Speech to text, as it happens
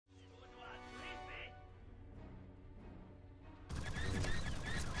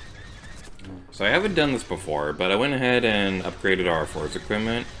So I haven't done this before, but I went ahead and upgraded our force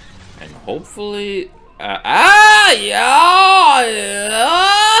equipment, and hopefully, yeah,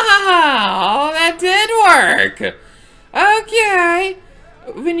 oh, that did work. Okay,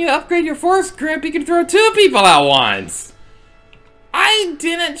 when you upgrade your force grip, you can throw 2 people at once. I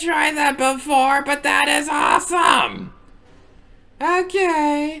didn't try that before, but that is awesome.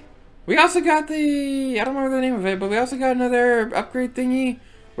 Okay. We also got the, I don't remember the name of it, but we also got another upgrade thingy.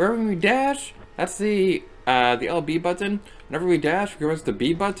 Wherever we dash, that's the LB button. Whenever we dash, we press the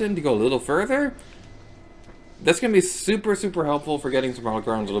B button to go a little further. That's going to be super, super helpful for getting some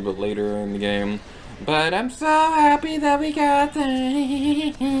holograms a little bit later in the game. But I'm so happy that we got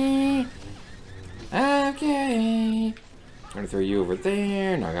that. Okay. I'm going to throw you over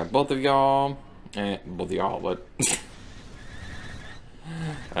there. Now I got both of y'all. Both of y'all, what?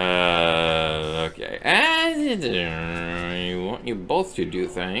 Okay. I want you both to do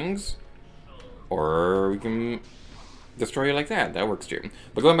things. Or we can destroy you like that. That works too.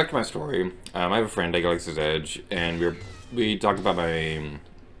 But going back to my story, I have a friend, Galaxy's Edge, and we talk about my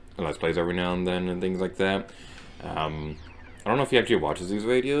Let's Plays every now and then and things like that. I don't know if he actually watches these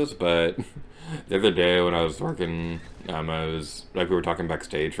videos, but the other day when I was working, I was, like, we were talking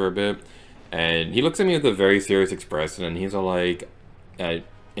backstage for a bit, and he looks at me with a very serious expression, and he's all like, you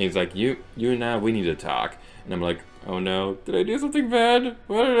and I, we need to talk. And I'm like, oh no, did I do something bad?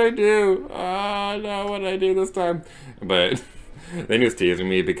 What did I do? Oh no, what did I do this time? But then he was teasing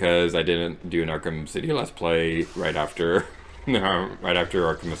me because I didn't do an Arkham City Let's Play right after, right after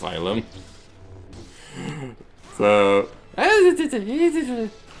Arkham Asylum. So, yeah,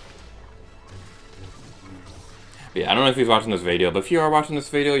 I don't know if he's watching this video, but if you are watching this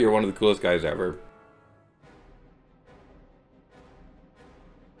video, you're one of the coolest guys ever.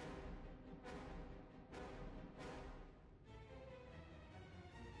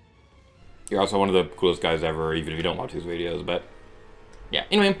 You're also one of the coolest guys ever, even if you don't watch these videos, but yeah.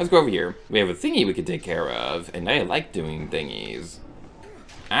 Anyway, let's go over here. We have a thingy we could take care of, and I like doing thingies.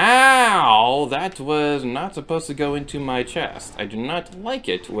 Ow! That was not supposed to go into my chest. I do not like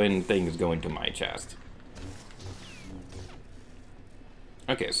it when things go into my chest.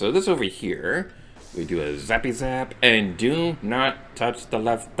 Okay, so this over here, we do a zappy zap, and do not touch the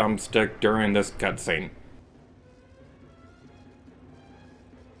left thumbstick during this cutscene.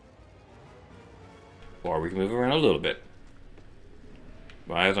 Or we can move around a little bit.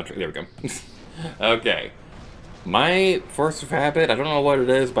 Well, that's not true. There we go. Okay. My force of habit, I don't know what it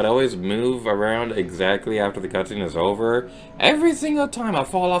is, but I always move around exactly after the cutscene is over. Every single time I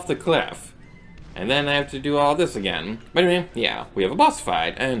fall off the cliff. And then I have to do all this again. But anyway, yeah, we have a boss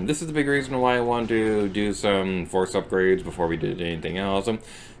fight. And this is the big reason why I wanted to do some force upgrades before we did anything else.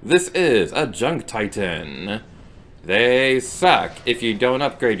 This is a Junk Titan. They suck if you don't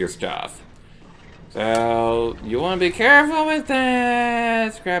upgrade your stuff. So, you want to be careful with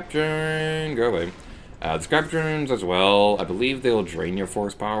that. Scrap drone, go away. The scrap drones as well, I believe they'll drain your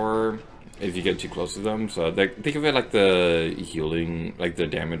force power if you get too close to them. So, think of it like the healing, like the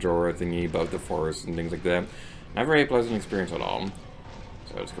damage aura thingy above the force and things like that. Not very pleasant experience at all.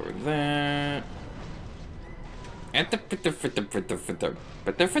 So, let's go with that.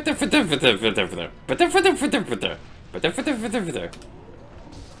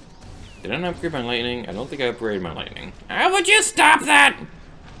 Did I not upgrade my lightning? I don't think I upgraded my lightning. How would you stop that?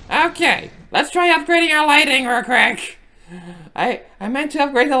 Okay, let's try upgrading our lightning real quick. I meant to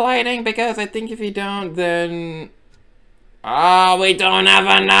upgrade the lightning because I think if you don't, then... Oh, we don't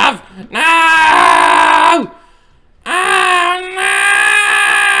have enough! No! Oh,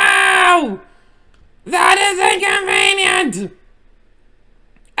 no! That is inconvenient!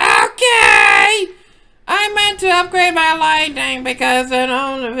 Okay! I meant to upgrade my lightning because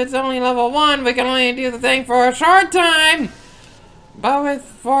if it's only level 1, we can only do the thing for a short time. But with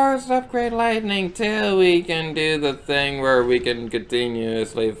force upgrade lightning 2, we can do the thing where we can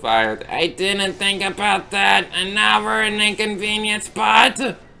continuously fire. I didn't think about that, and now we're in an inconvenient spot.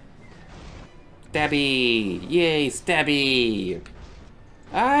 Stabby! Yay, stabby!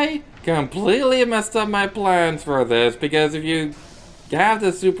 I completely messed up my plans for this because if you have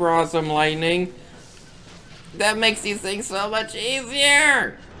the super awesome lightning, that makes these things so much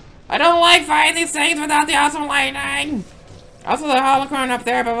easier! I don't like fighting these things without the awesome lightning! Also the holocron up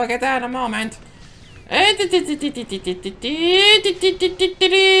there, but we'll get that in a moment.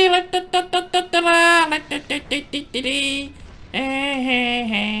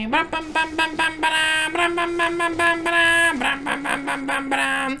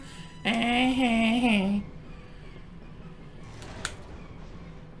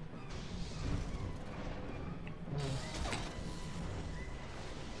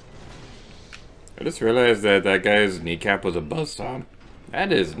 I just realized that that guy's kneecap was a buzzsaw.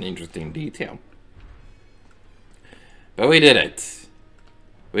 That is an interesting detail. But we did it.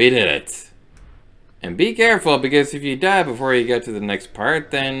 We did it. And be careful, because if you die before you get to the next part,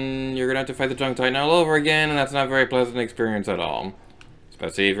 then you're gonna have to fight the Junk Titan all over again, and that's not a very pleasant experience at all.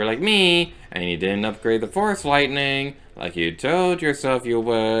 Especially if you're like me, and you didn't upgrade the Force Lightning, like you told yourself you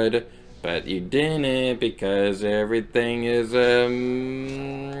would, but you didn't because everything is,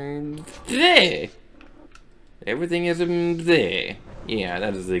 bleh. Everything is, bleh. Yeah,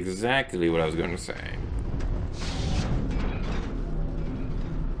 that is exactly what I was going to say.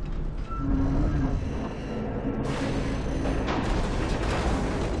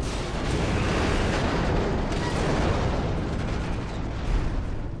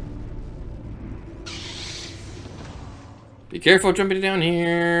 Be careful jumping down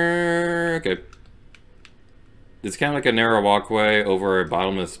here. Okay. It's kind of like a narrow walkway over a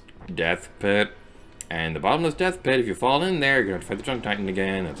bottomless death pit. And the bottomless death pit, if you fall in there, you're going to have to fight the Junk Titan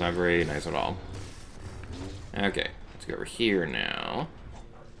again. That's not very nice at all. Okay, let's go over here now.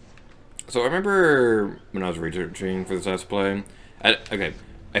 So I remember when I was researching for this Let's Play. Okay,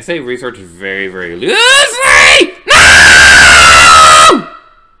 I say research very, very loosely! No!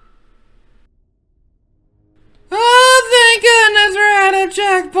 Goodness, we're at a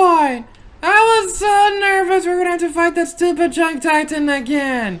checkpoint! I was so nervous we're gonna have to fight that stupid Junk Titan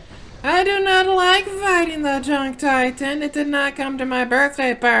again! I do not like fighting the Junk Titan. It did not come to my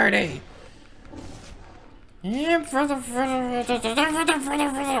birthday party. Yeah, why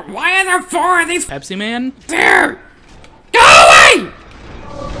are there 4 of these Pepsi Man? There! Go away!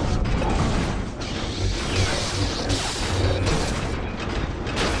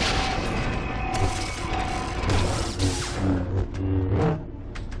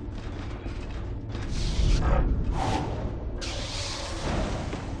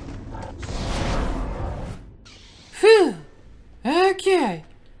 Phew. Okay.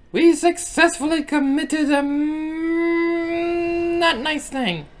 We successfully committed a not nice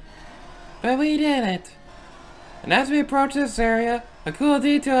thing. But we did it. And as we approach this area, a cool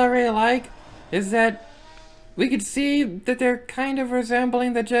detail I really like is that we could see that they're kind of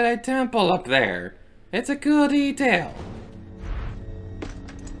resembling the Jedi Temple up there. It's a cool detail.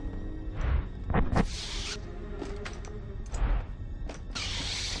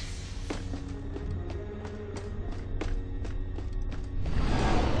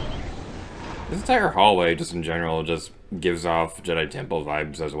 This entire hallway, just in general, just gives off Jedi Temple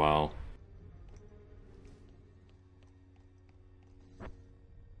vibes as well.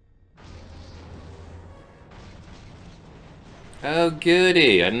 Oh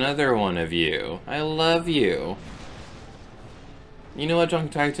goody, another one of you. I love you. You know what,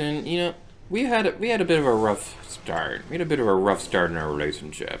 Junk Titan? You know, we had a bit of a rough start. We had a bit of a rough start in our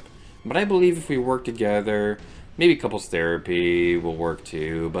relationship. But I believe if we work together, maybe couples therapy will work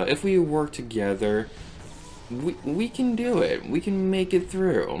too, but if we work together, we can do it. We can make it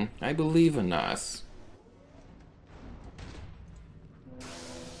through. I believe in us.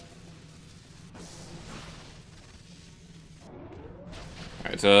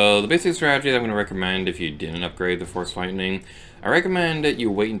 Alright, so the basic strategy that I'm going to recommend if you didn't upgrade the Force Lightning, I recommend that you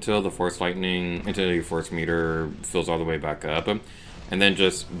wait until the Force Lightning, until your Force meter fills all the way back up, and then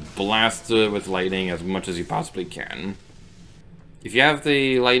just blast it with lightning as much as you possibly can. If you have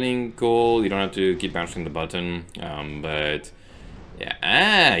the lightning goal, you don't have to keep bouncing the button, but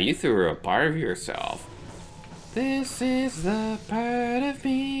yeah, you threw a part of yourself. This is the part of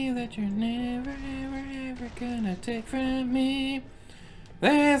me that you're never, ever, ever gonna take from me.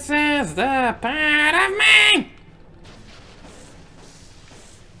 This is the part of me!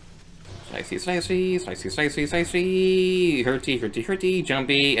 Slicey, slicey, slicey, slicey, slicey, hurty, hurty, hurty,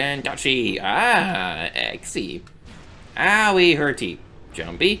 jumpy, and dodgy. Ah, exy. Owie, hurty,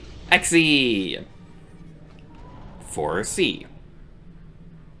 jumpy, exy. 4C.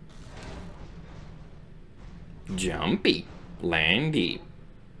 Jumpy, landy.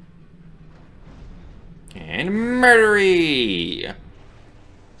 And murdery.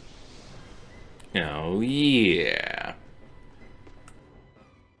 Oh, yeah.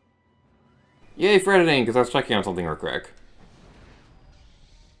 Yay for editing, because I was checking on something real quick.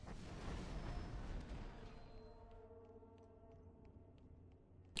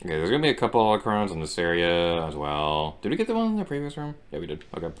 Okay, there's gonna be a couple holocrons in this area as well. Did we get the one in the previous room? Yeah, we did.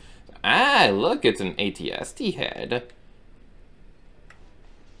 Okay. Ah, look, it's an ATST head.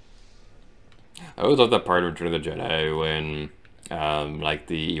 I always love that part of Return of the Jedi when, like,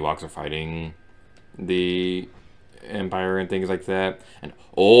 the Ewoks are fighting the Empire and things like that. And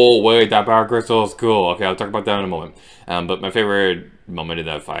oh wait, that power crystal is cool. Okay, I'll talk about that in a moment. But my favorite moment in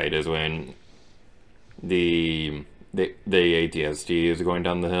that fight is when the ATST is going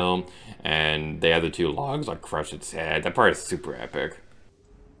down the hill, and they have the two logs like crush its head. That part is super epic.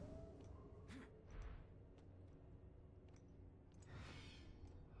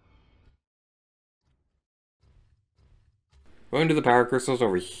 Going to the power crystals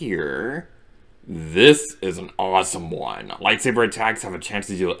over here. This is an awesome one. Lightsaber attacks have a chance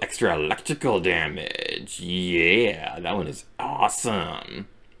to deal extra electrical damage. Yeah, that one is awesome.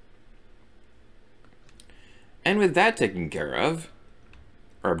 And with that taken care of,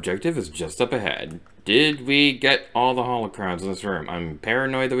 our objective is just up ahead. Did we get all the holocrons in this room? I'm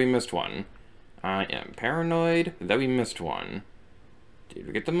paranoid that we missed one. I am paranoid that we missed one. Did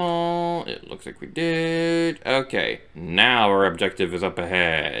we get them all? It looks like we did. Okay, now our objective is up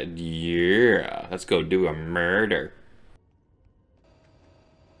ahead. Yeah, let's go do a murder.